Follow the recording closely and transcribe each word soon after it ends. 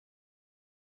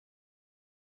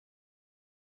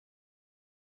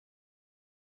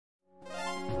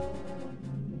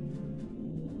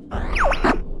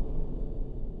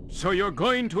So you're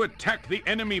going to attack the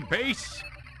enemy base?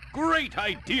 Great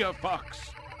idea, Fox.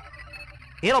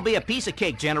 It'll be a piece of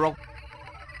cake, General.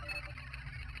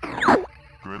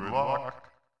 Good luck.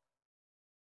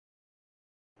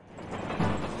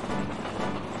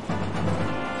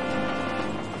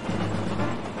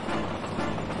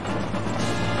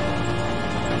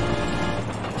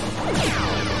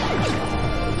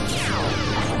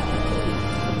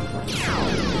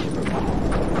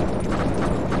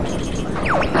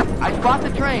 I spot the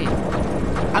train.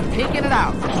 I'm taking it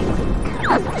out.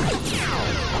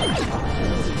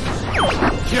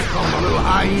 Here come the little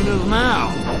hyenas now.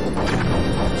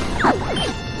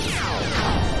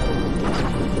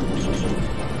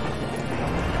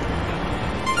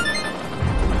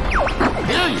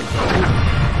 Here you go.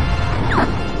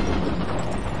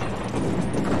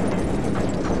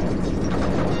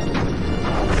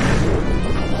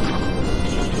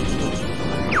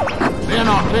 They're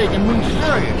not taking me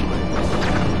seriously.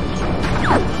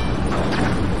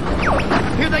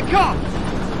 Here they come!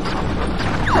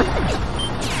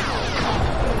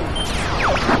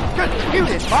 Just shoot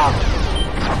it, Bob!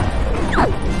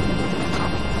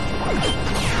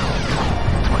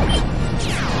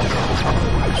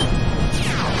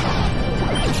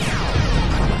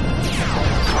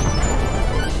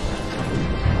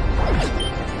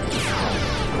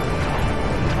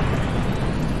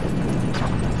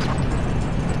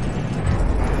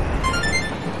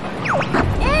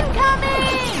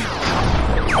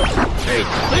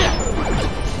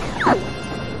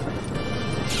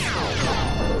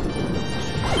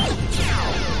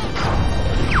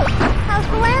 How's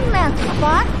the landmaster,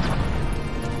 Fox?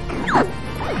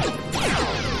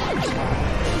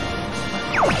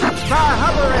 Try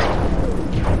hovering!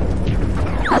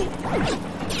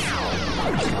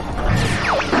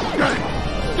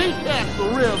 Think that's the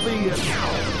real deal.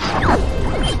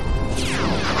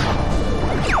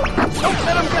 Don't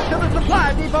let them get to the supply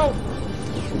depot!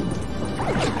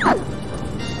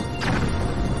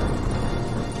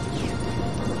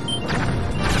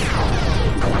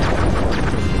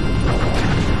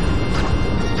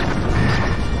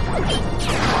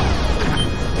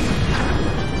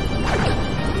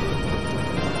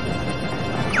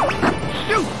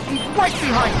 Right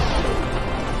behind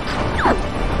you!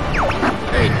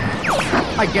 Hey,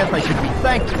 I guess I should be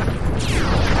thankful.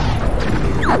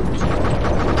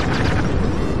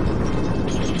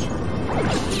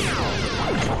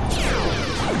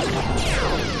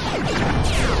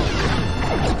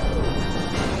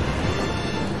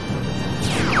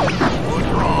 What's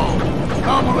wrong?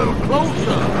 Come a little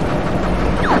closer.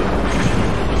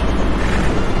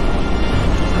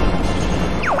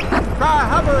 Try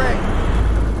hovering.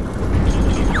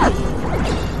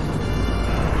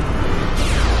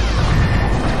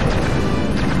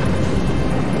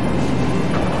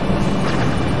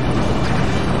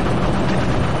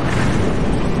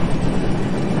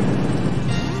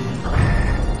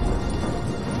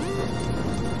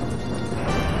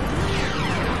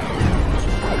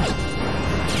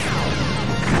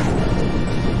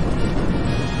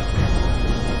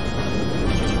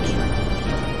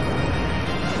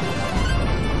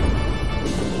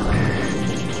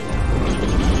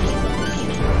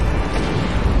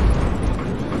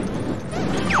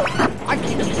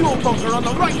 Bunker on the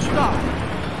right side.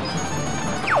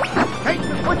 Take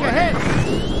the switch ahead.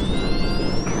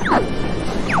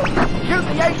 Shoot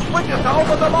the 8 switches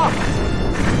over the lock.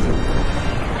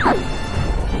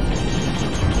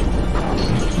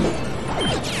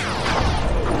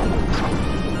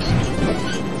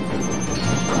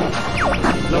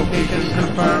 Location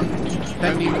confirmed.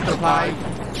 Sending supplies.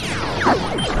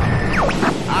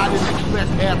 I didn't expect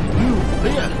to have you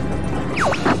this.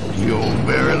 You're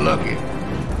very lucky.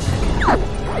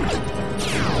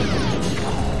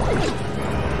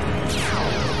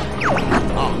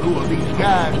 I'll lure these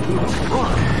guys to the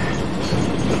front.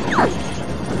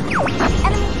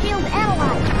 Enemy field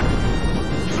analyzed.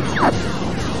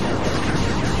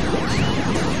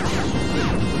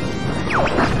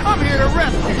 I'm here to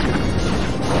rescue you.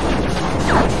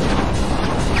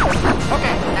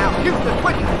 Okay, now shoot the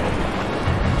switch.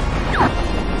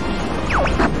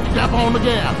 Step on the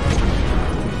gas.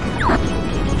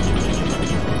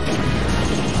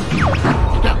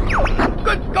 Step.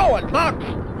 Good going, Fox.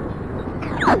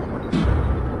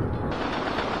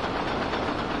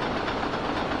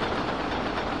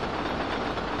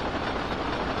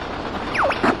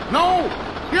 No!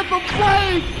 Hit the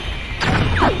brake!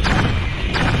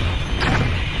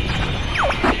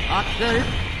 I say,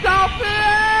 stop it!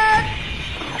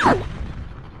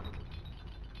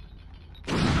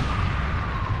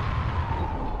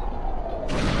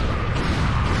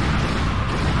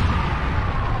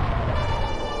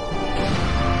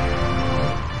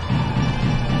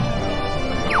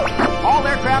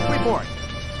 course.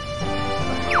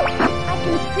 I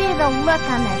can see the look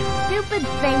on their stupid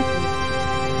faces.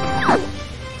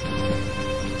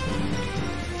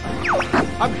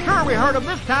 I'm sure we heard him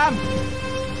this time.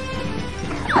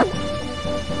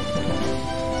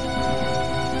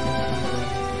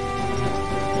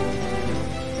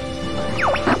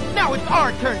 Now it's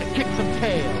our turn to kick some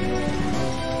tail.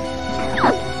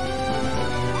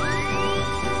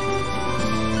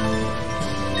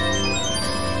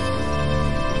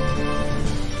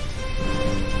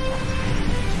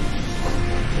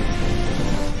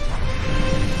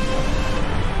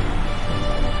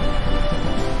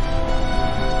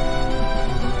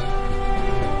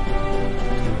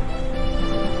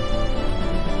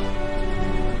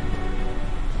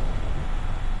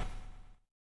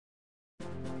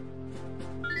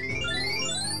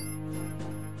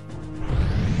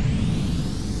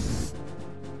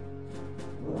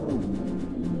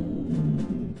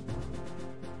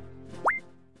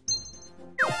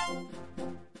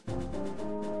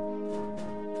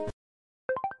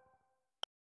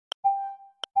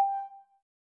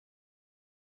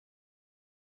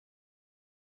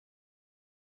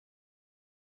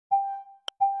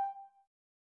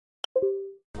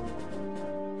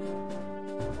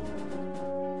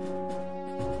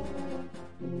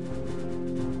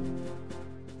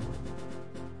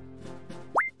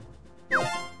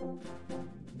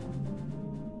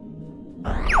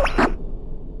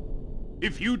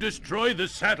 If you destroy the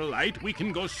satellite, we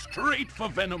can go straight for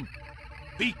Venom.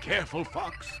 Be careful,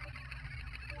 Fox.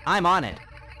 I'm on it.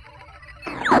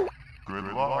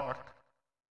 Good luck.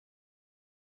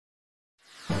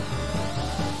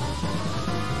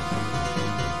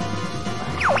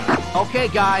 Okay,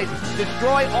 guys,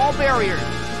 destroy all barriers.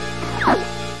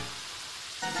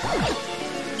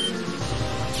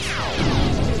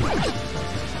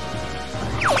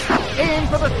 Aim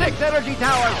for the 6 energy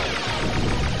towers.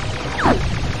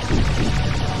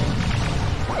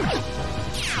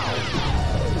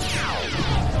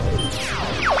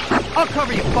 I'll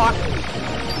cover you, Fox.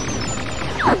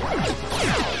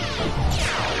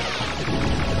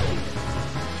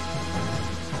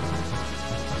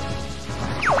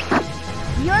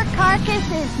 Your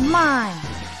carcass is mine.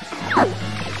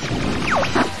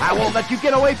 I won't let you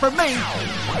get away from me.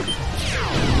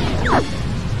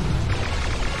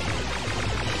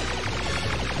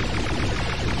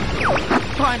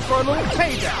 Time for a little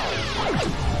paydown.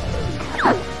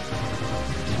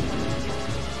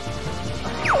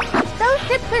 Those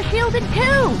ships are shielded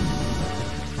too.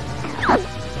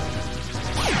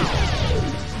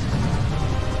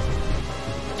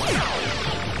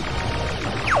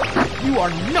 You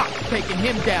are not taking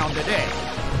him down today.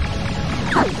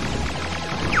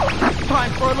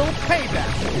 Time for a little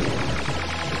payback.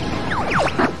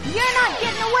 You're not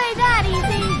getting away that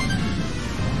easy.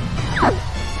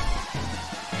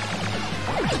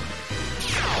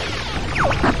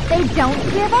 They don't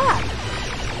give up.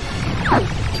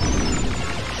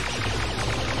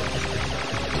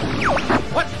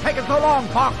 What's taking so long,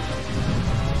 Fox?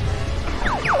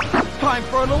 Time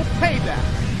for a little payback.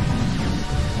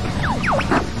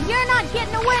 You're not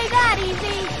getting away that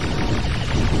easy.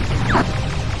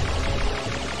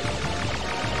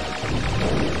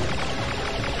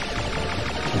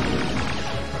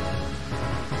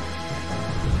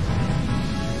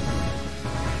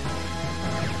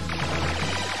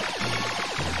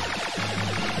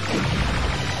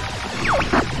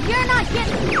 You're not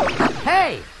getting...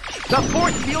 Hey! The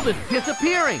force field is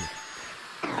disappearing!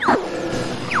 Looks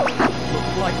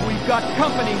like we've got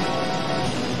company.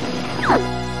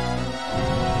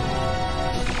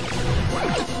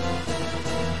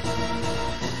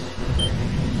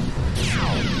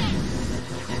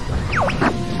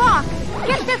 Fox,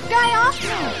 get this guy off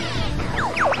me!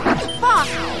 Fox,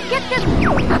 get this...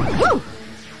 Whew!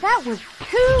 That was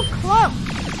too close!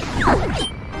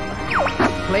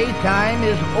 Playtime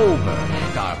is over,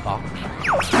 Star Fox.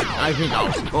 I think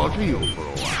I'll torture you for a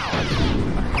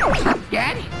while.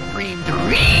 Daddy screamed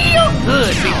real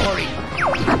good before he...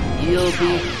 You'll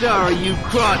be sorry you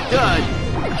crossed us.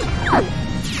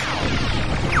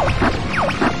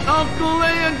 Uncle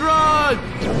Andros!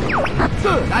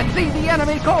 Good, I see the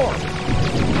enemy core.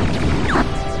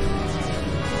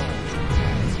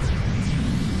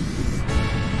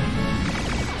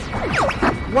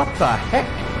 What the heck?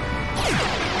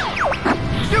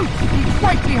 Shoot! He's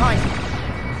right behind me!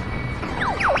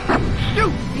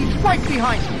 Shoot! He's right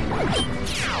behind me!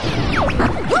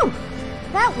 Whew!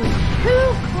 That was too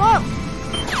close!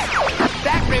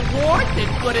 That reward's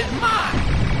as good as mine!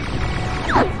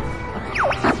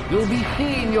 You'll be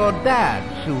seeing your dad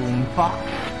soon, Fox.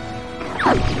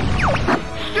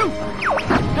 Shoot!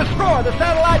 Destroy the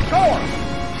satellite core!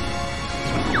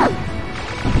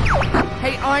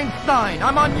 Hey, Einstein,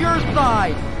 I'm on your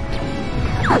side!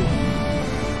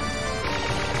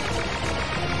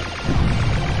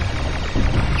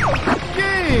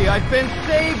 Gee, I've been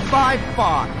saved by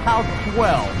Fox. How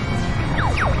swell.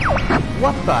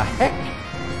 What the heck?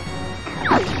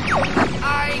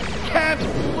 I can't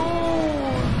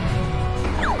move!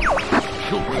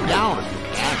 Shoot me down if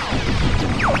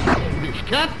you can. This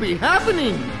can't be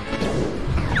happening!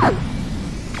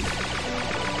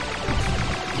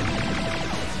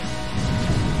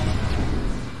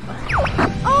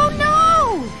 Oh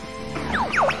no!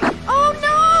 Oh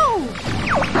no!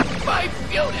 My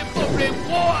beautiful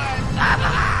reward!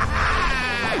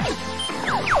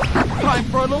 Time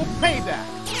for a little payback.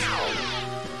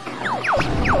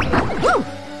 Whew!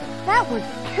 That was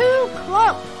too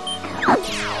close.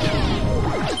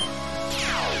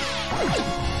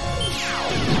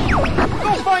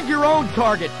 Go find your own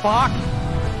target, Fox.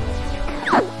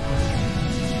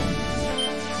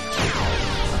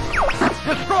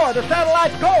 Destroy the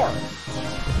satellite core.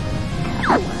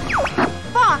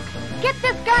 Fox, get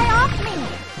this guy off me!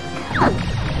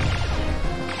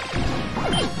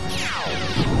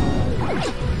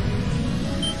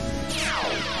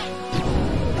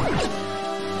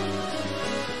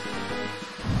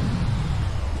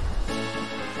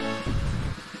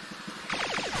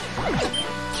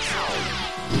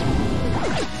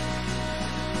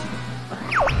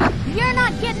 You're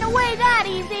not getting away that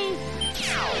easy!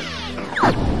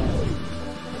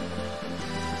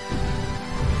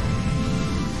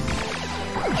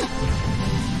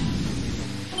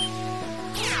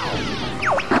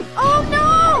 Oh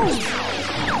no!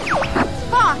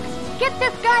 Fox, get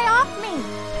this guy off me!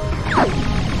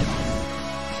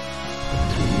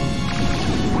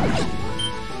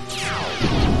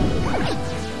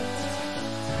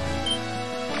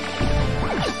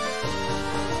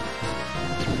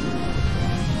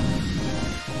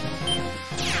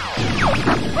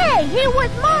 Hey, he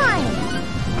was mine!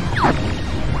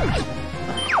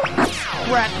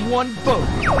 Scratch one boat.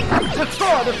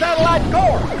 Destroy the satellite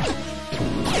core.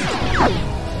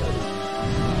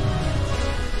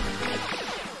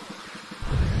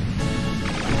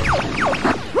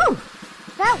 Whew!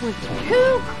 That was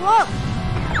too close!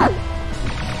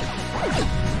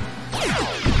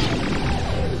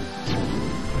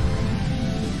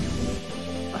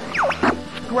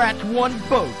 Scratch one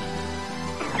boat.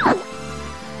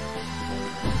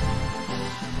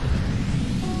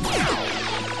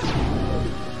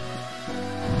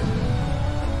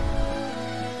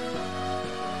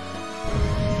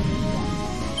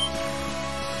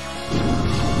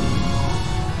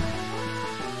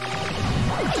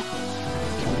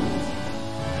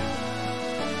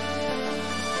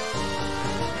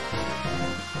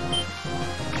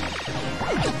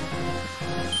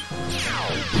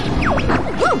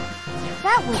 Whew!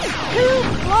 That was too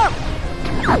close!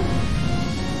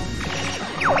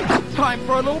 Time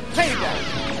for a little payback.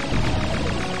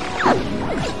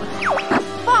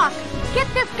 Fox, get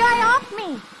this guy off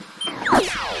me!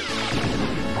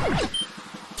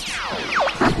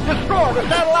 Destroy the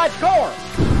satellite core.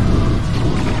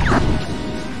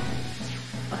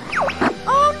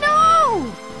 Oh no!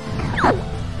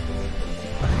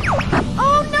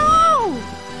 Oh no!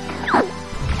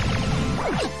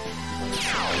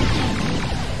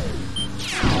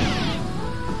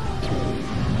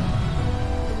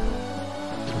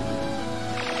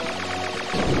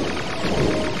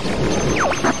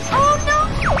 Oh no!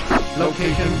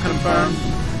 Location confirmed.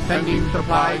 Sending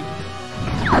supplies.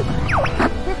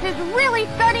 This is really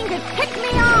starting to tick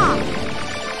me off!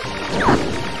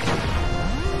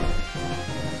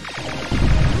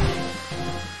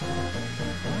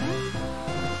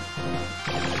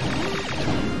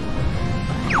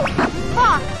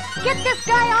 Fox, get this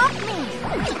guy off me!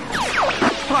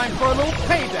 Time for a little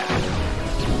payback.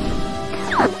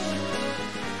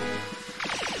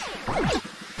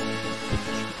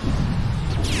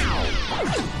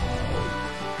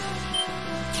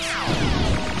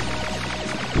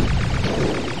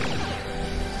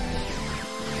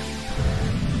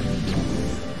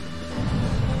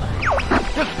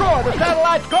 Destroy the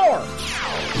satellite core!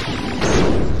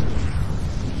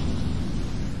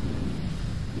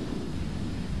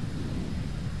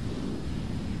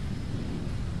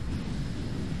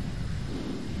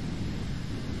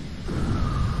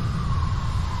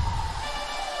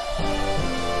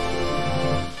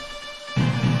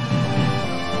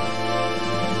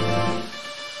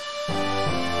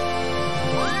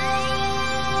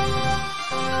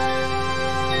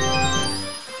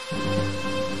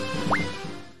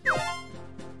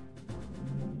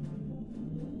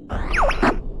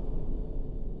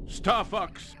 Star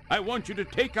Fox, I want you to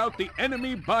take out the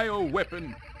enemy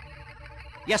bioweapon.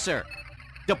 Yes, sir.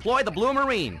 Deploy the Blue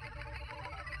Marine.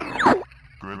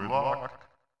 Good luck.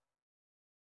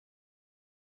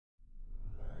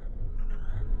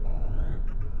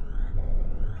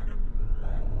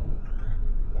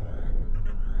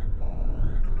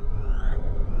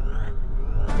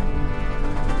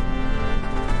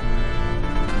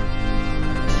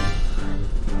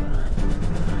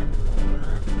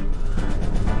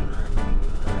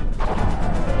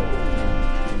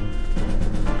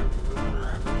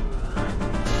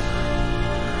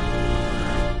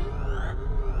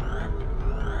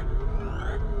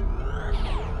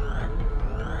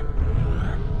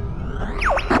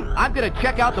 I'm gonna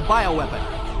check out the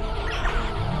bioweapon.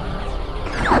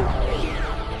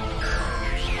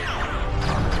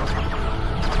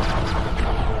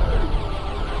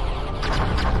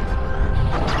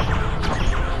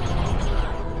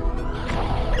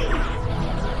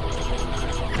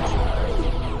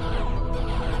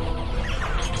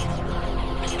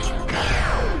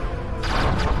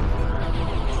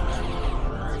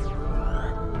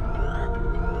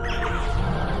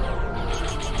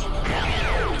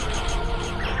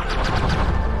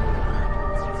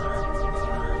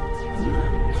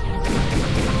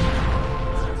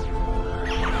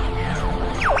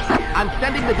 I'm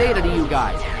sending the data to you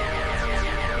guys.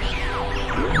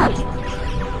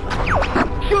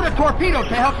 Shoot a torpedo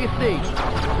to help you see.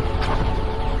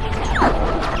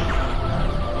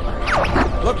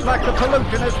 Looks like the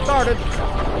pollution has started.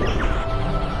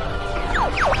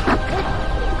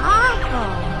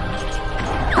 Awful.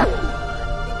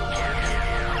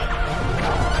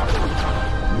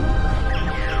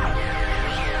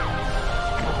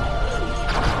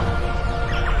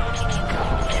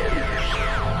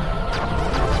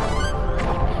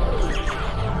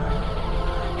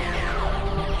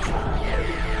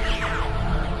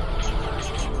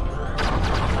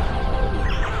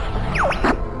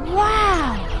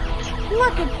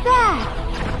 Look at that!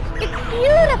 It's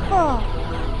beautiful!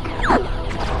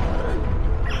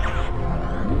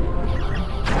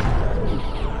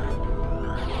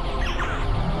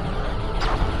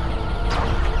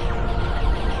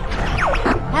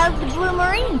 How's the Blue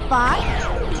Marine, Fox?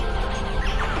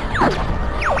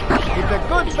 It's a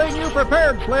good thing you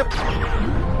prepared, Flip.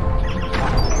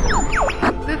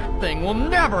 This thing will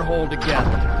never hold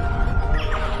together.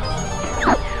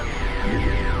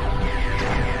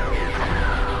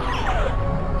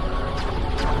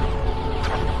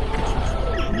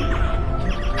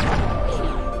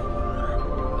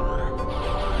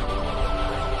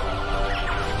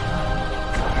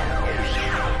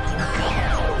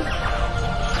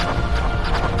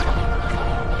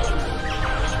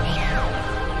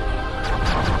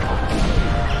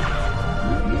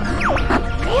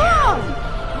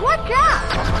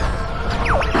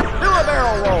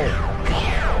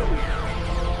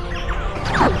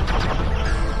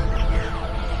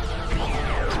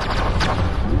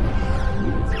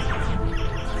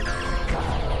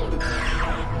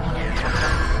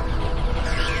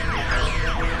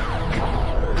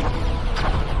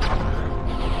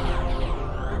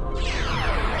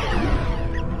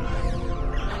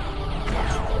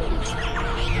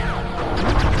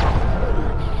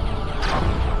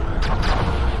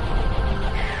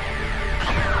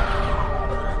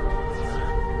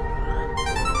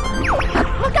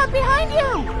 Behind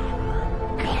you!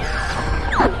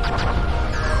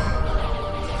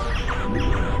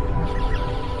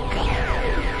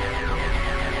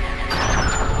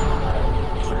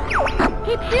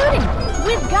 Keep shooting!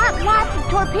 We've got lots of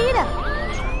torpedoes!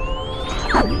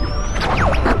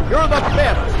 You're the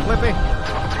best, Flippy!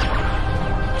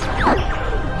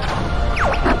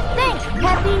 Thanks,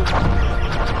 Peppy!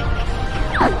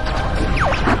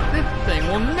 This thing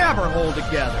will never hold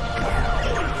together!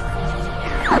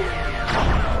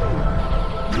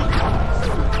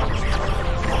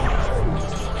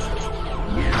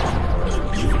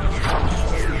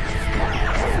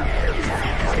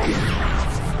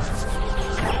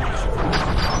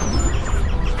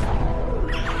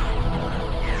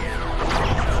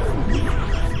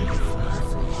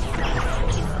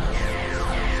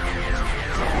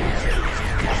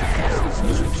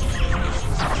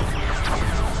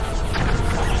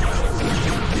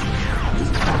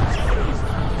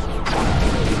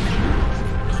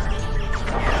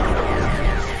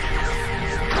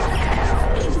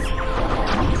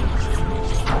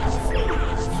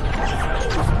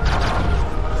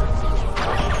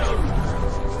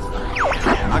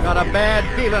 I got a bad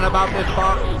feeling about this,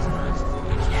 Fox.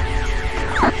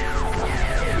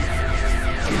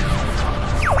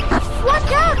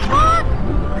 Watch out, Fox!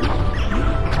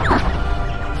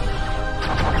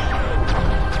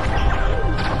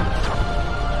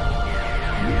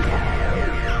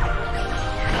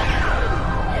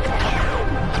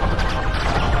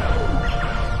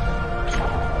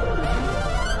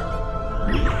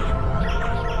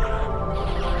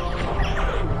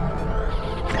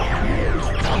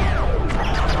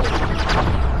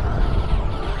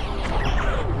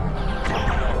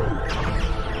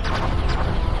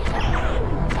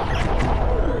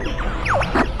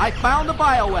 found the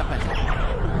bioweapon.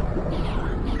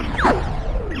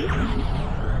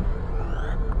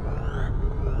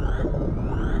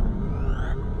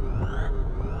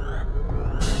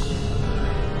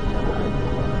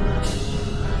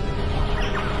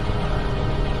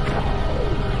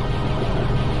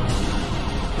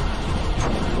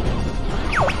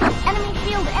 Enemy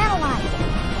shield analyzed.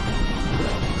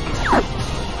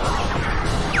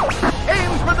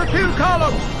 Aim for the 2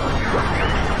 columns!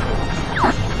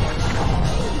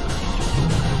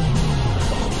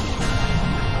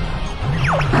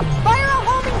 Fire a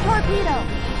homing torpedo.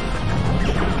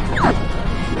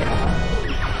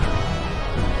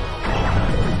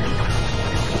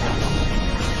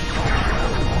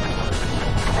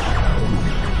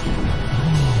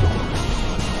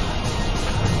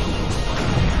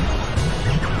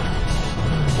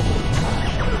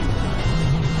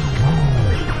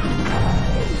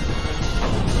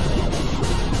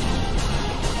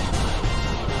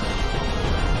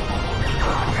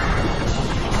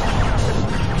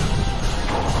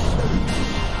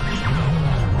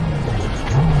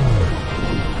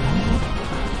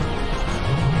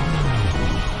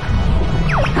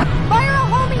 Fire a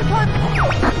homing torpedo.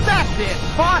 That's it,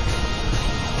 Spot!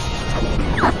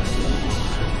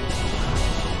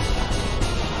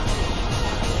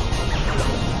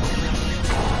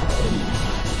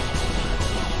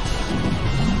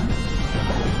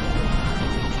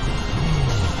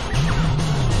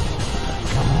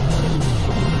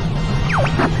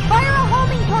 Fire a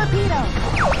homing torpedo.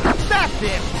 That's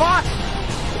it, Spot!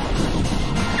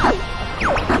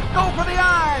 Go for the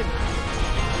eyes!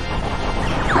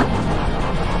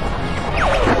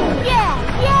 Yeah,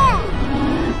 yeah.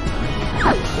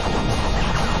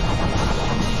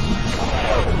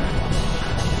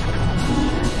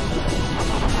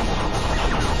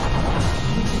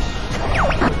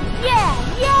 Yeah,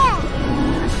 yeah.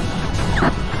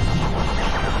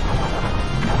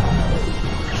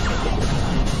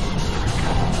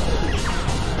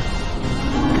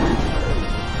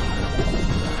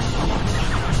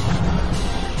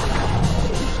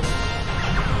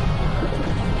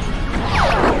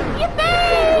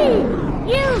 Yippee!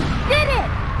 You did it!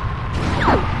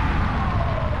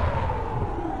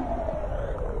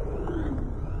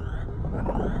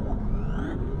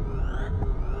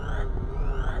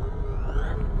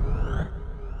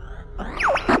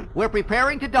 We're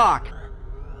preparing to dock.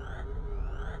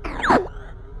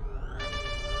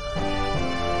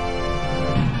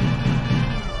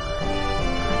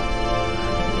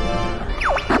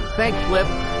 Thanks, Flip.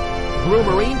 Blue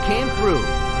Marine came through.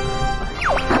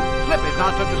 Flip is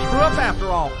not such a screw-up after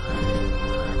all.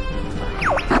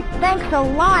 Thanks a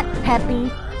lot,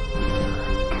 Peppy.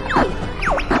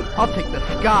 I'll take the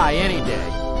sky any day.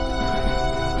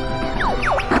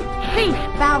 Sheesh,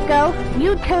 Falco.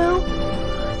 You too.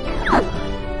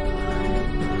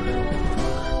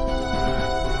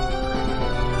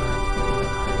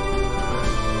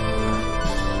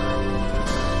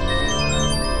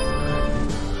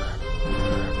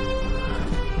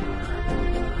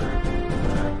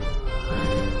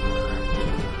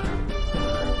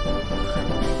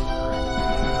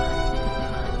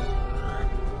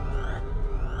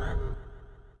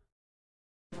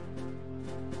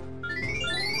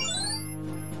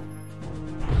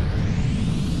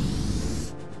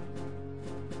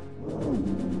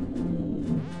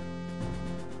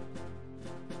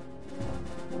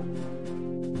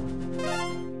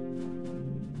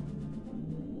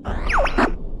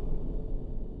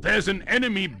 There's an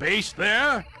enemy base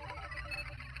there?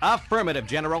 Affirmative,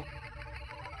 General.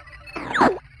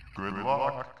 Good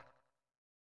luck.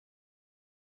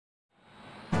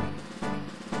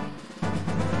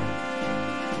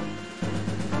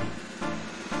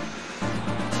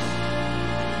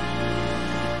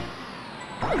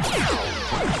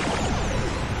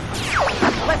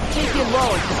 Let's sneak in low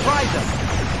and surprise them.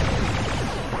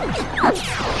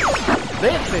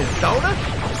 This is donuts?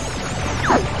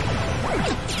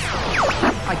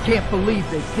 I can't believe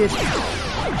they did this.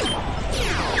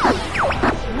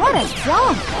 What a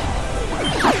jump!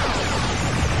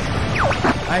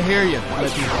 I hear you,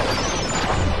 Flippy.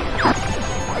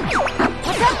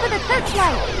 Look out for the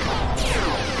searchlight!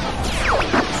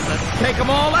 Let's take them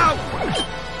all out!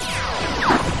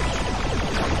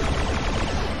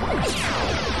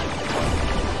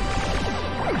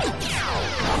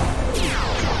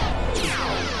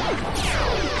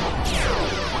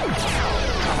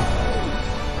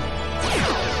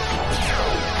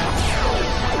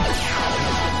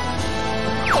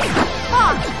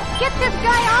 Fox, get this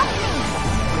guy off me!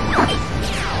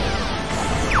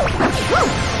 Whew,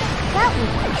 that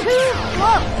was too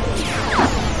close!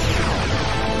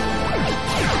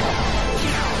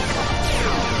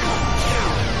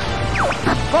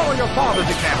 Follow your father's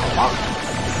example, Bob.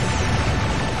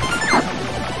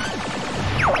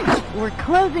 We're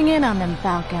closing in on them,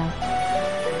 Falco.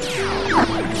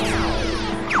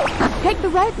 Take the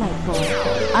right leg, boy.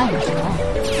 I have the left.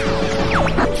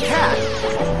 Cat,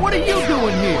 what are you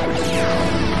doing here?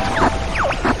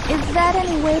 Is that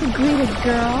any way to greet a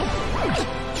girl?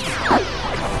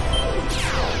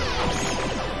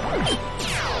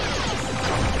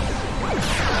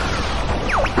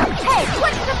 Hey,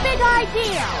 what's the big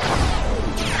idea?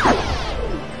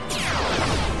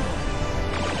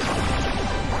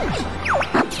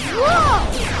 Whoa!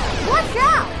 Watch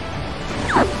out!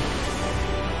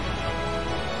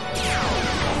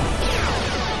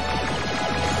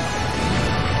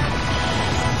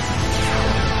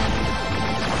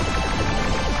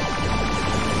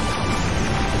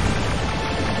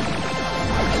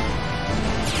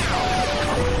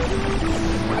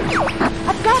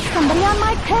 I've got somebody on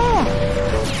my tail.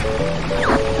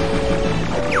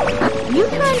 You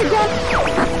trying to dance?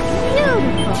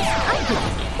 Beautiful. I could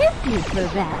kiss you for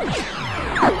that.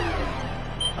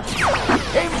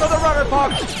 Aim for the runner,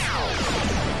 Fox.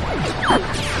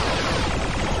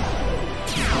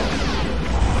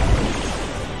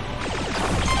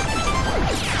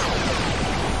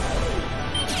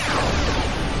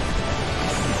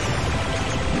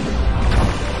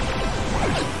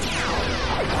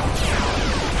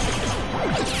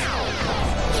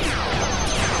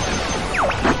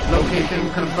 Location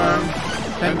confirmed.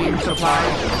 Sending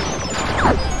supplies.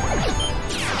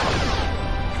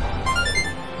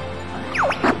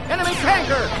 Enemy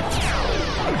tanker!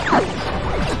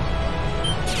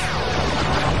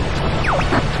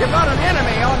 You've got an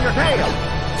enemy on your tail!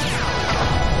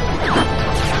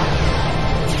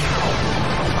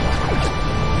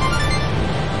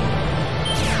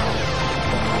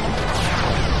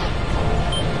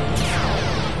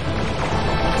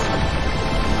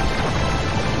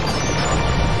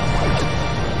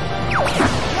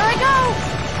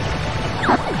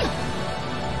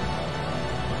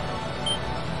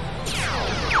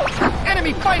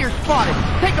 Enemy fighter spotted!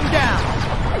 Take him down!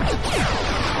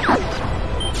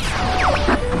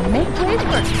 Make way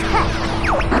for attack.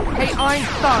 Hey,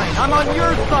 Einstein, I'm on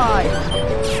your side!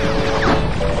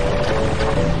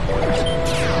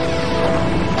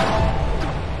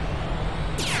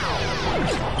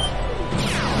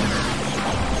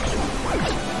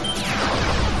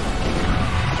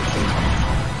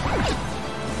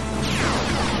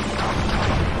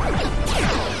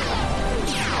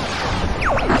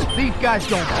 These guys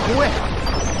don't quit.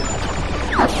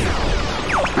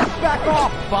 Back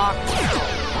off, Fox.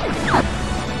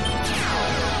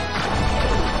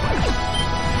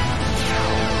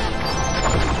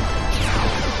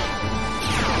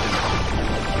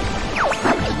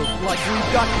 Looks like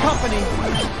we've got company.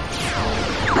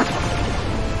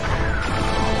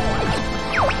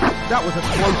 That was a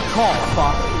close call,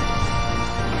 Fox.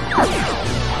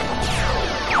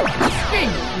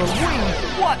 Jeez Louise,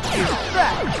 what is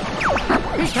that?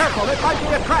 Be careful, it might be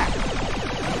a trap.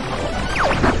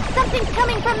 Something's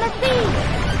coming from the sea.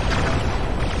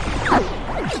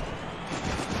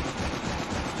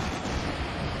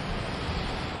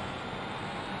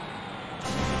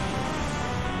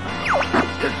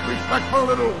 Disrespectful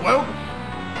little whelp.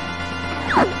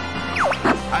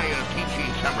 I'll teach you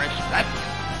some respect.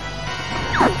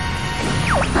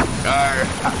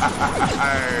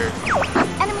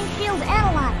 Enemy shield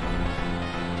analyzed.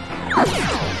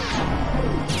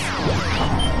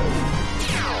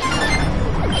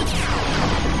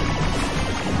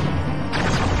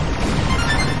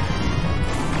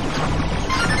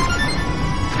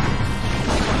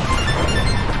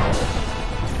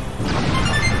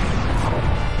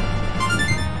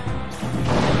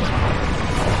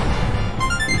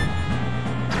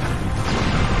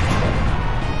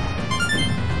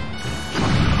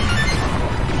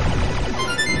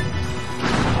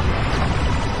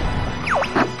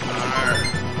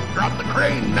 Drop the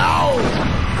crane now!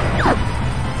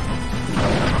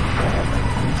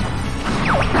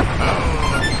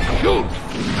 Shoot!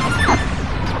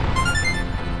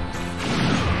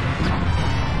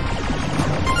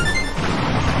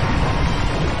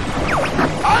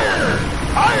 Fire!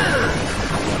 Fire!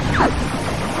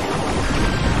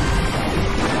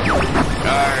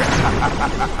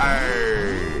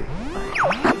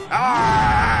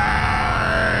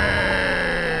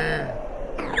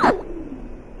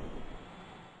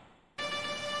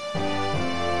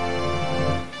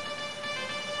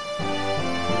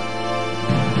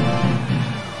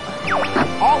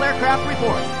 All aircraft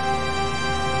report.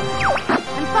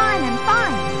 I'm fine, I'm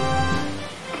fine.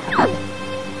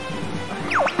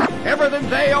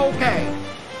 Everything's A-OK.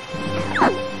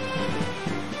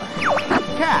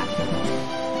 cat.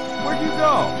 Where'd you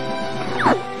go?